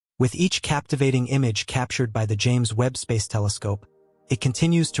With each captivating image captured by the James Webb Space Telescope, it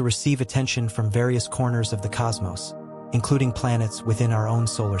continues to receive attention from various corners of the cosmos, including planets within our own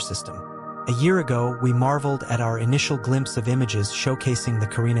solar system. A year ago, we marveled at our initial glimpse of images showcasing the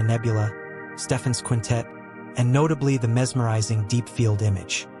Carina Nebula, Stephan's Quintet, and notably the mesmerizing Deep Field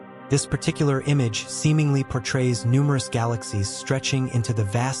image. This particular image seemingly portrays numerous galaxies stretching into the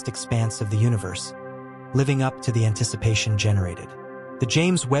vast expanse of the universe, living up to the anticipation generated. The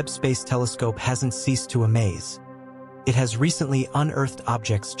James Webb Space Telescope hasn't ceased to amaze. It has recently unearthed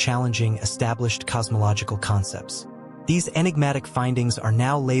objects challenging established cosmological concepts. These enigmatic findings are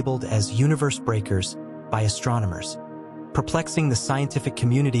now labeled as universe breakers by astronomers, perplexing the scientific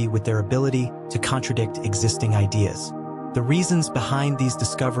community with their ability to contradict existing ideas. The reasons behind these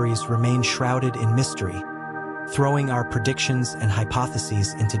discoveries remain shrouded in mystery, throwing our predictions and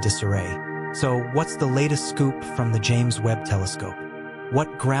hypotheses into disarray. So, what's the latest scoop from the James Webb Telescope?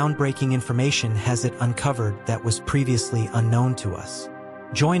 What groundbreaking information has it uncovered that was previously unknown to us?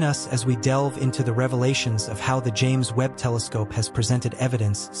 Join us as we delve into the revelations of how the James Webb Telescope has presented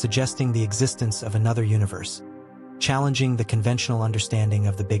evidence suggesting the existence of another universe, challenging the conventional understanding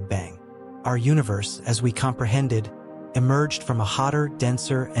of the Big Bang. Our universe, as we comprehended, emerged from a hotter,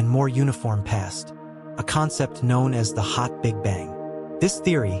 denser, and more uniform past, a concept known as the Hot Big Bang. This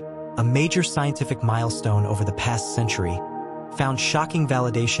theory, a major scientific milestone over the past century, found shocking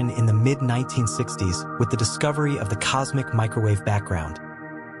validation in the mid-1960s with the discovery of the cosmic microwave background,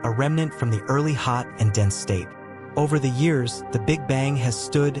 a remnant from the early hot and dense state. Over the years, the Big Bang has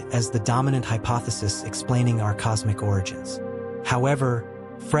stood as the dominant hypothesis explaining our cosmic origins. However,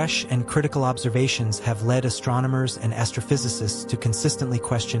 fresh and critical observations have led astronomers and astrophysicists to consistently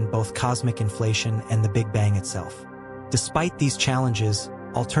question both cosmic inflation and the Big Bang itself. Despite these challenges,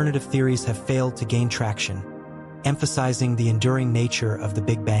 alternative theories have failed to gain traction, emphasizing the enduring nature of the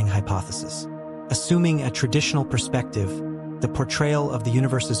Big Bang hypothesis. Assuming a traditional perspective, the portrayal of the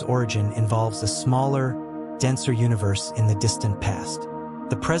universe's origin involves a smaller, denser universe in the distant past.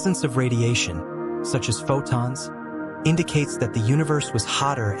 The presence of radiation, such as photons, indicates that the universe was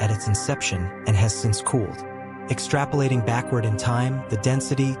hotter at its inception and has since cooled. Extrapolating backward in time, the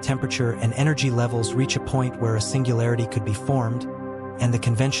density, temperature, and energy levels reach a point where a singularity could be formed, and the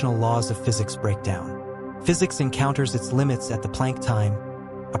conventional laws of physics break down. Physics encounters its limits at the Planck time,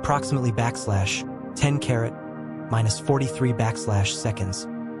 approximately /10⁻³ -43 seconds,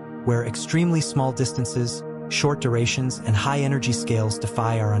 where extremely small distances, short durations, and high energy scales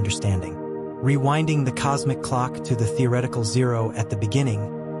defy our understanding. Rewinding the cosmic clock to the theoretical zero at the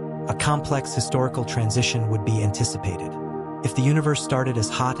beginning, a complex historical transition would be anticipated. If the universe started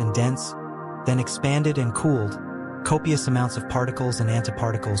as hot and dense, then expanded and cooled, copious amounts of particles and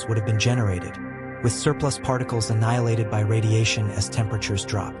antiparticles would have been generated, with surplus particles annihilated by radiation as temperatures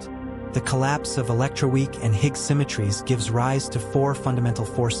dropped. The collapse of electroweak and Higgs symmetries gives rise to four fundamental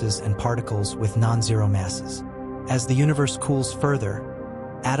forces and particles with non-zero masses. As the universe cools further,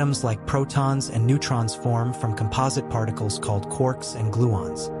 atoms like protons and neutrons form from composite particles called quarks and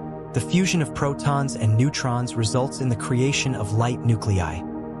gluons. The fusion of protons and neutrons results in the creation of light nuclei,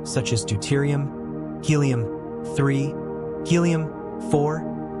 such as deuterium, helium-3, helium-4,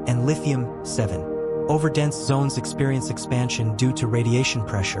 and lithium-7. Overdense zones experience expansion due to radiation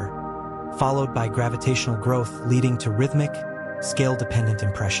pressure, followed by gravitational growth leading to rhythmic, scale-dependent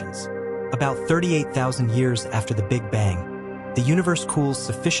impressions. About 38,000 years after the Big Bang, the universe cools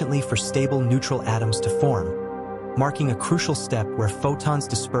sufficiently for stable neutral atoms to form, marking a crucial step where photons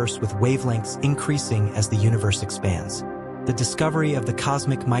disperse with wavelengths increasing as the universe expands. The discovery of the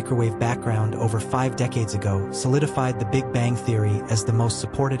cosmic microwave background over 5 decades ago solidified the Big Bang theory as the most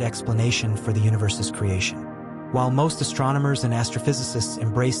supported explanation for the universe's creation. While most astronomers and astrophysicists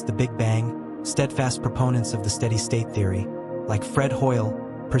embraced the Big Bang, steadfast proponents of the steady-state theory, like Fred Hoyle,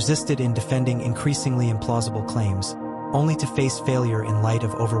 persisted in defending increasingly implausible claims, only to face failure in light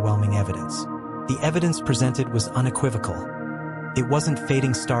of overwhelming evidence. The evidence presented was unequivocal. It wasn't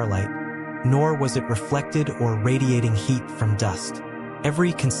fading starlight, nor was it reflected or radiating heat from dust.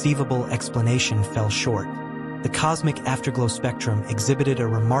 Every conceivable explanation fell short. The cosmic afterglow spectrum exhibited a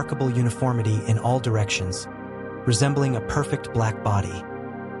remarkable uniformity in all directions, resembling a perfect black body,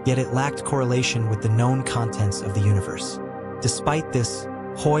 yet it lacked correlation with the known contents of the universe. Despite this,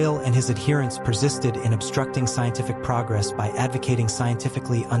 Hoyle and his adherents persisted in obstructing scientific progress by advocating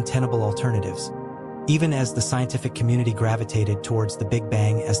scientifically untenable alternatives, even as the scientific community gravitated towards the Big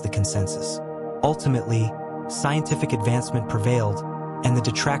Bang as the consensus. Ultimately, scientific advancement prevailed, and the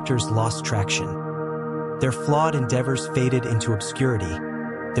detractors lost traction. Their flawed endeavors faded into obscurity,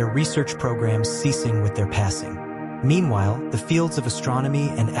 their research programs ceasing with their passing. Meanwhile, the fields of astronomy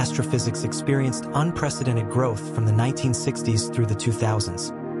and astrophysics experienced unprecedented growth from the 1960s through the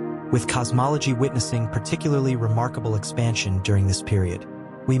 2000s, with cosmology witnessing particularly remarkable expansion during this period.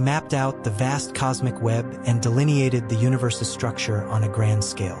 We mapped out the vast cosmic web and delineated the universe's structure on a grand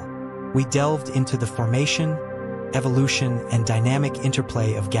scale. We delved into the formation, evolution, and dynamic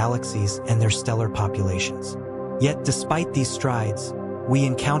interplay of galaxies and their stellar populations. Yet, despite these strides, we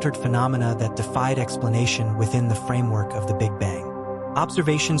encountered phenomena that defied explanation within the framework of the Big Bang.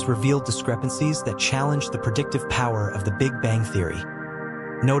 Observations revealed discrepancies that challenged the predictive power of the Big Bang theory.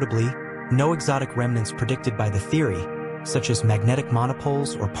 Notably, no exotic remnants predicted by the theory, such as magnetic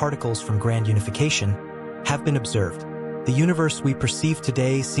monopoles or particles from grand unification, have been observed. The universe we perceive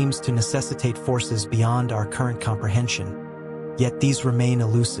today seems to necessitate forces beyond our current comprehension, yet these remain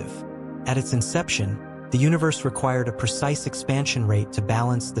elusive. At its inception, the universe required a precise expansion rate to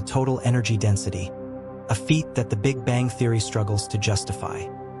balance the total energy density, a feat that the Big Bang theory struggles to justify.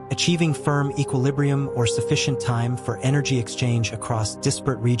 Achieving firm equilibrium or sufficient time for energy exchange across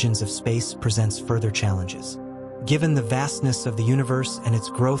disparate regions of space presents further challenges. Given the vastness of the universe and its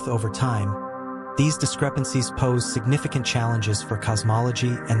growth over time, these discrepancies pose significant challenges for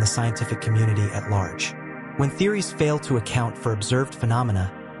cosmology and the scientific community at large. When theories fail to account for observed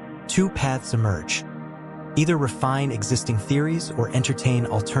phenomena, two paths emerge: either refine existing theories or entertain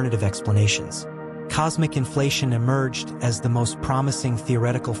alternative explanations. Cosmic inflation emerged as the most promising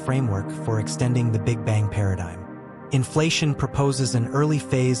theoretical framework for extending the Big Bang paradigm. Inflation proposes an early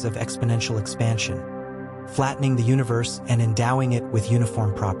phase of exponential expansion, flattening the universe and endowing it with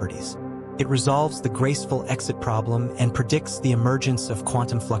uniform properties. It resolves the graceful exit problem and predicts the emergence of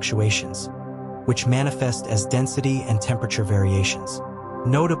quantum fluctuations, which manifest as density and temperature variations.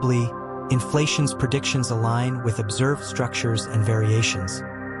 Notably, inflation's predictions align with observed structures and variations,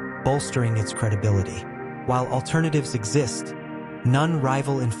 bolstering its credibility. While alternatives exist, none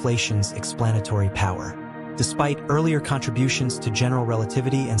rival inflation's explanatory power. Despite earlier contributions to general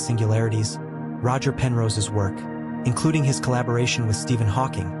relativity and singularities, Roger Penrose's work, including his collaboration with Stephen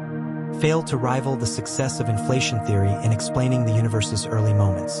Hawking, failed to rival the success of inflation theory in explaining the universe's early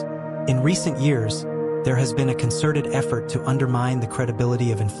moments. In recent years, there has been a concerted effort to undermine the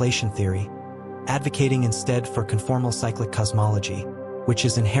credibility of inflation theory, advocating instead for conformal cyclic cosmology, which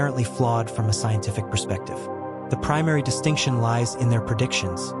is inherently flawed from a scientific perspective. The primary distinction lies in their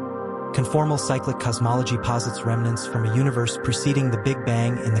predictions. Conformal cyclic cosmology posits remnants from a universe preceding the Big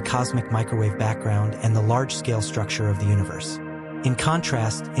Bang in the cosmic microwave background and the large-scale structure of the universe. In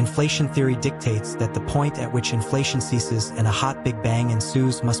contrast, inflation theory dictates that the point at which inflation ceases and a hot Big Bang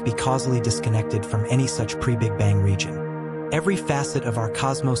ensues must be causally disconnected from any such pre-Big Bang region. Every facet of our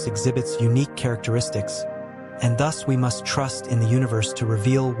cosmos exhibits unique characteristics, and thus we must trust in the universe to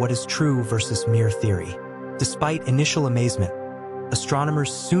reveal what is true versus mere theory. Despite initial amazement,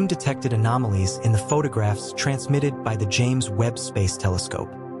 astronomers soon detected anomalies in the photographs transmitted by the James Webb Space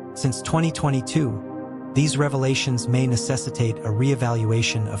Telescope. Since 2022, these revelations may necessitate a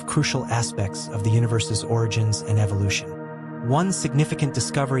re-evaluation of crucial aspects of the universe's origins and evolution. One significant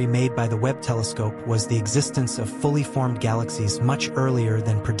discovery made by the Webb telescope was the existence of fully formed galaxies much earlier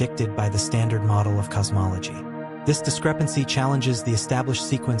than predicted by the standard model of cosmology. This discrepancy challenges the established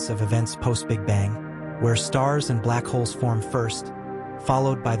sequence of events post-Big Bang, where stars and black holes form first,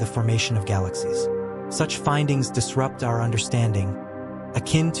 followed by the formation of galaxies. Such findings disrupt our understanding,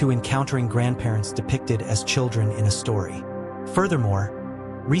 akin to encountering grandparents depicted as children in a story. Furthermore,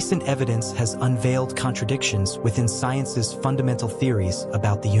 recent evidence has unveiled contradictions within science's fundamental theories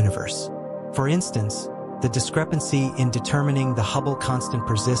about the universe. For instance, the discrepancy in determining the Hubble constant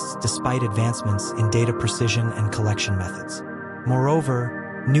persists despite advancements in data precision and collection methods.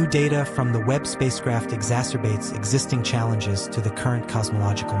 Moreover, new data from the Webb spacecraft exacerbates existing challenges to the current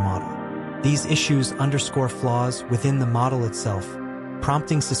cosmological model. These issues underscore flaws within the model itself,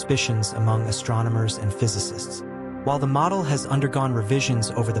 prompting suspicions among astronomers and physicists. While the model has undergone revisions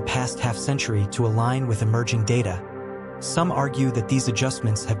over the past half-century to align with emerging data, some argue that these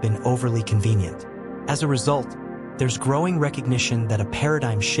adjustments have been overly convenient. As a result, there's growing recognition that a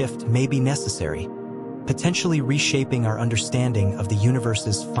paradigm shift may be necessary, potentially reshaping our understanding of the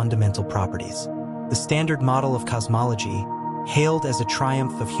universe's fundamental properties. The standard model of cosmology, hailed as a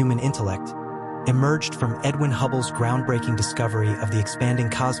triumph of human intellect, emerged from Edwin Hubble's groundbreaking discovery of the expanding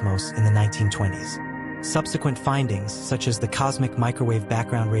cosmos in the 1920s. Subsequent findings, such as the cosmic microwave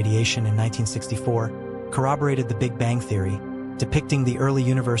background radiation in 1964, corroborated the Big Bang theory, depicting the early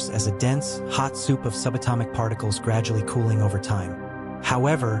universe as a dense, hot soup of subatomic particles gradually cooling over time.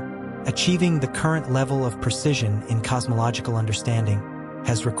 However, achieving the current level of precision in cosmological understanding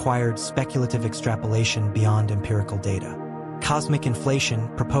has required speculative extrapolation beyond empirical data. Cosmic inflation,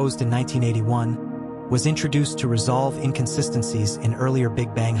 proposed in 1981, was introduced to resolve inconsistencies in earlier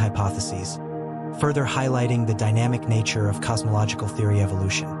Big Bang hypotheses, further highlighting the dynamic nature of cosmological theory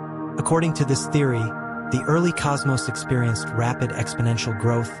evolution. According to this theory, the early cosmos experienced rapid exponential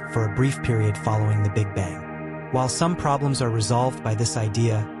growth for a brief period following the Big Bang. While some problems are resolved by this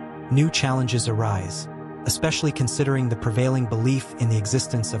idea, new challenges arise, especially considering the prevailing belief in the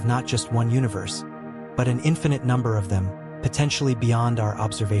existence of not just one universe, but an infinite number of them, potentially beyond our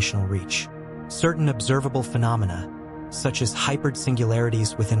observational reach. Certain observable phenomena, such as hypered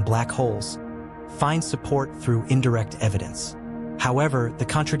singularities within black holes, find support through indirect evidence. However, the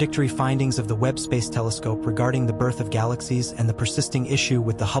contradictory findings of the Webb Space Telescope regarding the birth of galaxies and the persisting issue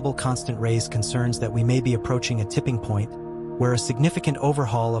with the Hubble constant raise concerns that we may be approaching a tipping point where a significant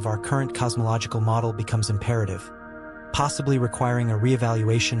overhaul of our current cosmological model becomes imperative, possibly requiring a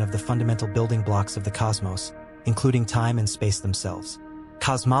reevaluation of the fundamental building blocks of the cosmos, including time and space themselves.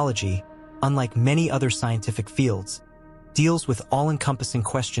 Cosmology, unlike many other scientific fields, deals with all-encompassing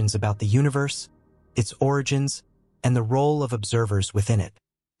questions about the universe, its origins, and the role of observers within it.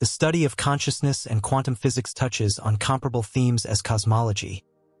 The study of consciousness and quantum physics touches on comparable themes as cosmology,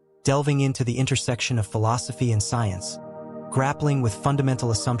 delving into the intersection of philosophy and science, grappling with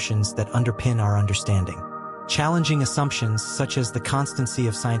fundamental assumptions that underpin our understanding. Challenging assumptions such as the constancy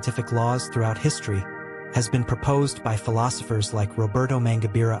of scientific laws throughout history has been proposed by philosophers like Roberto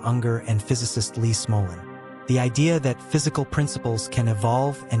Mangabeira Unger and physicist Lee Smolin. The idea that physical principles can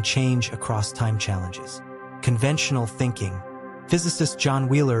evolve and change across time challenges conventional thinking. Physicist John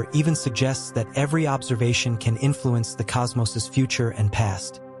Wheeler even suggests that every observation can influence the cosmos's future and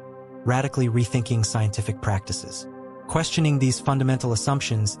past, radically rethinking scientific practices. Questioning these fundamental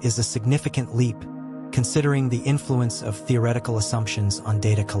assumptions is a significant leap, considering the influence of theoretical assumptions on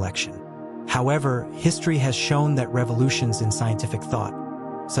data collection. However, history has shown that revolutions in scientific thought,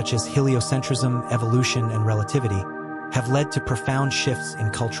 such as heliocentrism, evolution, and relativity, have led to profound shifts in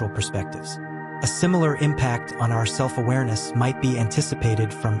cultural perspectives. A similar impact on our self-awareness might be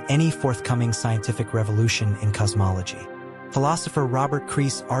anticipated from any forthcoming scientific revolution in cosmology. Philosopher Robert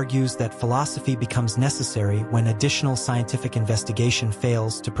Crease argues that philosophy becomes necessary when additional scientific investigation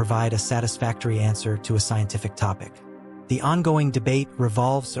fails to provide a satisfactory answer to a scientific topic. The ongoing debate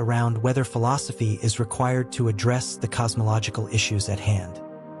revolves around whether philosophy is required to address the cosmological issues at hand.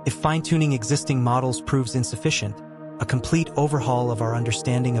 If fine-tuning existing models proves insufficient, a complete overhaul of our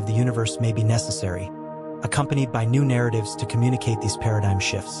understanding of the universe may be necessary, accompanied by new narratives to communicate these paradigm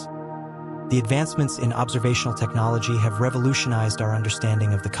shifts. The advancements in observational technology have revolutionized our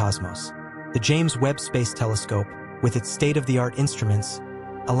understanding of the cosmos. The James Webb Space Telescope, with its state-of-the-art instruments,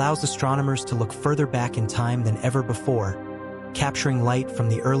 allows astronomers to look further back in time than ever before, capturing light from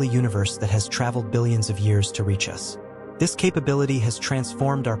the early universe that has traveled billions of years to reach us. This capability has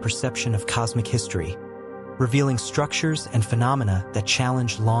transformed our perception of cosmic history, revealing structures and phenomena that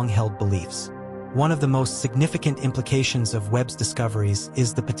challenge long-held beliefs. One of the most significant implications of Webb's discoveries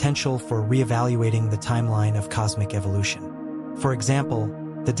is the potential for reevaluating the timeline of cosmic evolution. For example,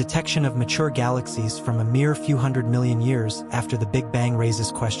 the detection of mature galaxies from a mere few hundred million years after the Big Bang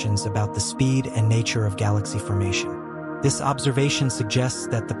raises questions about the speed and nature of galaxy formation. This observation suggests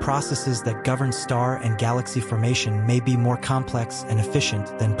that the processes that govern star and galaxy formation may be more complex and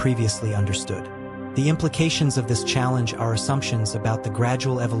efficient than previously understood. The implications of this challenge are assumptions about the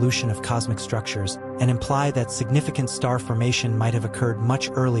gradual evolution of cosmic structures and imply that significant star formation might have occurred much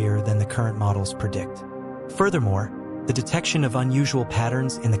earlier than the current models predict. Furthermore, the detection of unusual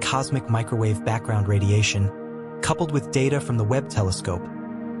patterns in the cosmic microwave background radiation, coupled with data from the Webb telescope,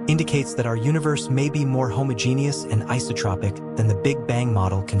 indicates that our universe may be more homogeneous and isotropic than the Big Bang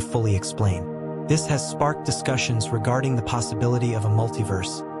model can fully explain. This has sparked discussions regarding the possibility of a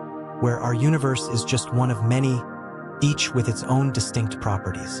multiverse, where our universe is just one of many, each with its own distinct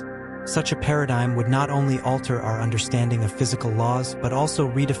properties. Such a paradigm would not only alter our understanding of physical laws, but also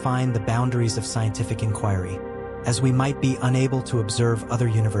redefine the boundaries of scientific inquiry, as we might be unable to observe other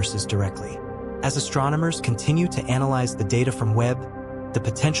universes directly. As astronomers continue to analyze the data from Webb, the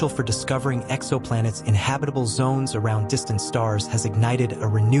potential for discovering exoplanets in habitable zones around distant stars has ignited a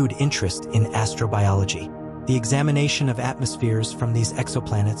renewed interest in astrobiology. The examination of atmospheres from these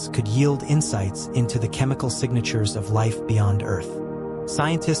exoplanets could yield insights into the chemical signatures of life beyond Earth.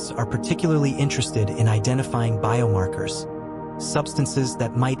 Scientists are particularly interested in identifying biomarkers, substances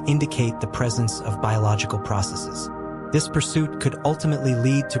that might indicate the presence of biological processes. This pursuit could ultimately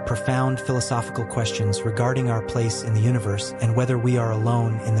lead to profound philosophical questions regarding our place in the universe and whether we are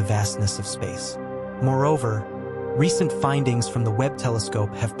alone in the vastness of space. Moreover, Recent findings from the Webb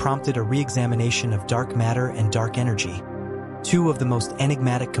telescope have prompted a re-examination of dark matter and dark energy, two of the most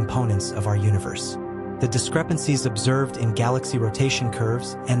enigmatic components of our universe. The discrepancies observed in galaxy rotation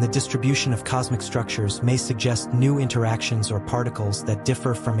curves and the distribution of cosmic structures may suggest new interactions or particles that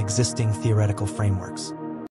differ from existing theoretical frameworks.